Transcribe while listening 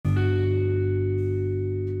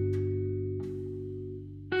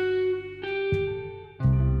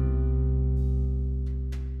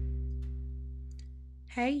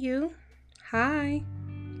Hey, you. Hi.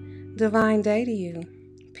 Divine day to you.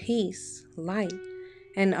 Peace, light,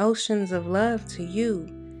 and oceans of love to you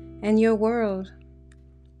and your world.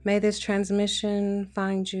 May this transmission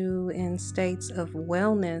find you in states of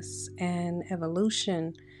wellness and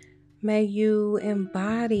evolution. May you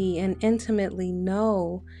embody and intimately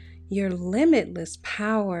know your limitless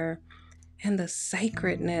power and the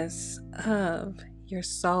sacredness of your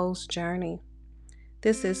soul's journey.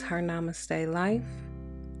 This is her Namaste Life.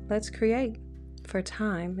 Let's create, for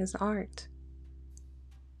time is art.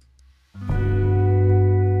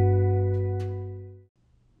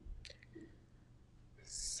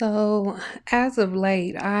 So, as of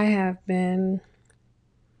late, I have been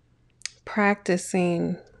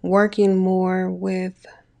practicing working more with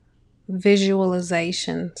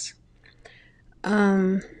visualizations.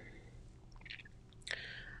 Um,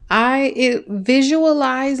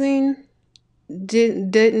 Visualizing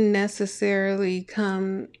didn't necessarily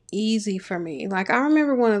come easy for me. Like I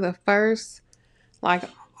remember one of the first like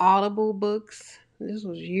Audible books. This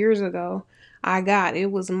was years ago. I got it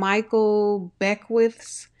was Michael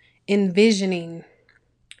Beckwith's Envisioning.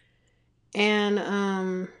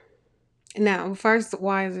 And now first,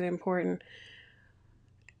 why is it important?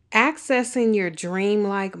 Accessing your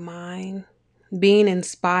dreamlike mind, being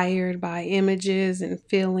inspired by images and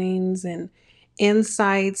feelings and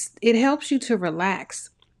insights, it helps you to relax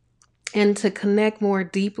and to connect more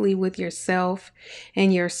deeply with yourself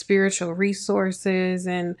and your spiritual resources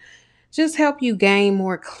and just help you gain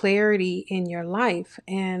more clarity in your life.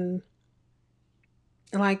 And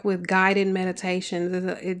like with guided meditations,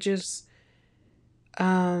 it just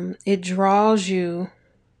it draws you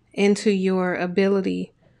into your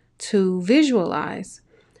ability to visualize.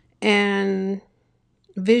 And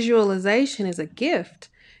visualization is a gift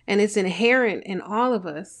and it's inherent in all of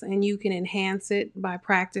us, and you can enhance it by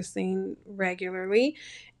practicing regularly.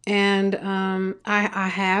 And I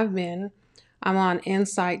have been. I'm on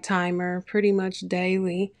Insight Timer pretty much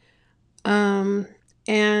daily. Um,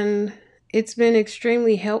 and it's been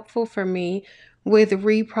extremely helpful for me with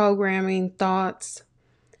reprogramming thoughts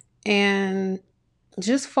and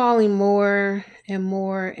just falling more and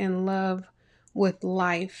more in love with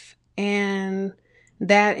life. And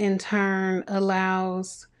that in turn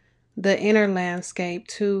allows the inner landscape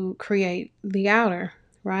to create the outer,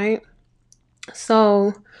 right?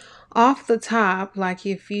 So, off the top, like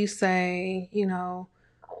if you say,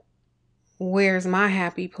 where's my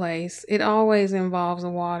happy place? It always involves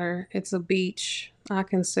water. It's a beach. I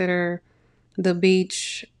consider the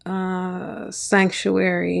beach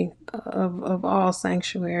sanctuary of all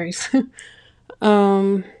sanctuaries.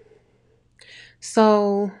 um,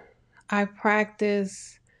 so I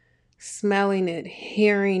practice smelling it,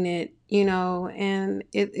 hearing it, and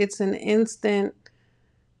it's an instant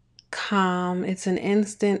calm. It's an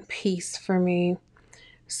instant peace for me.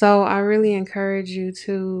 So I really encourage you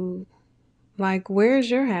to, like, where's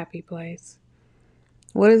your happy place?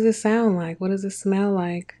 What does it sound like? What does it smell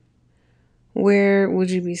like? Where would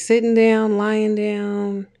you be sitting down, lying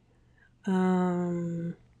down?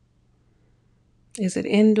 Um, is it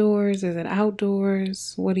indoors? Is it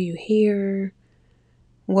outdoors? What do you hear?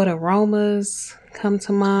 What aromas come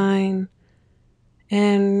to mind?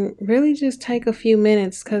 And really just take a few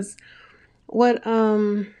minutes, because what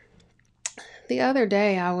the other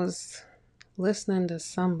day I was listening to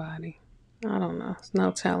somebody. I don't know. It's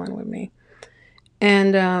no telling with me.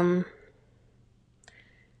 And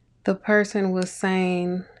the person was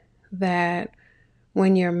saying that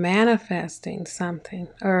when you're manifesting something,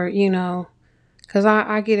 or because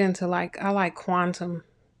I get into I like quantum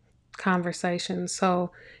conversations.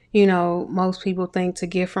 So most people think to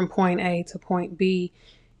get from point A to point B,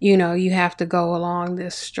 you have to go along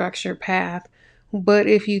this structured path. But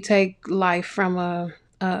if you take life from a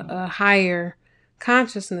higher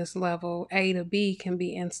consciousness level, A to B can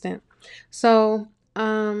be instant. So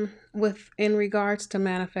with in regards to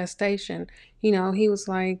manifestation, he was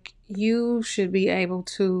like, you should be able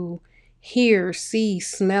to hear, see,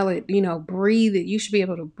 smell it, breathe it. You should be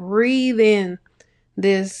able to breathe in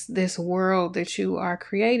this world that you are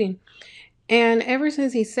creating. And ever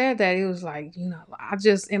since he said that, it was like, I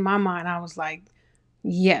just, in my mind, I was like,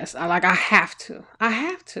 yes, I have to.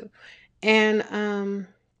 And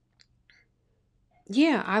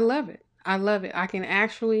yeah, I love it. I love it. I can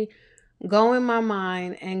actually go in my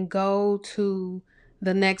mind and go to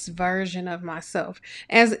the next version of myself,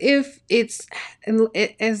 as if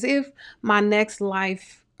as if my next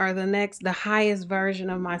life, or the highest version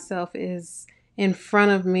of myself, is in front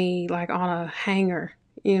of me, like on a hanger,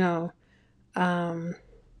 um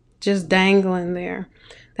just dangling there.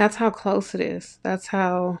 That's how close it is. That's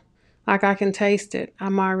how Like I can taste it.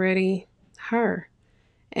 I'm already her.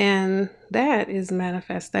 And that is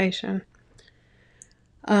manifestation.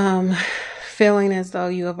 Um, Feeling as though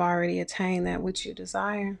you have already attained that which you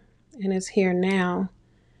desire and it's here now.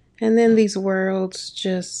 And then these worlds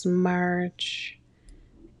just merge.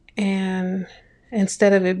 And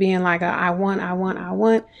instead of it being like a I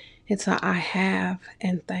want, it's a I have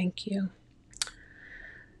and thank you.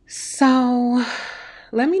 So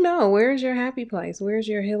let me know, where's your happy place? Where's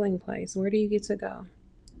your healing place? Where do you get to go?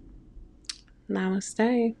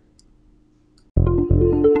 Namaste.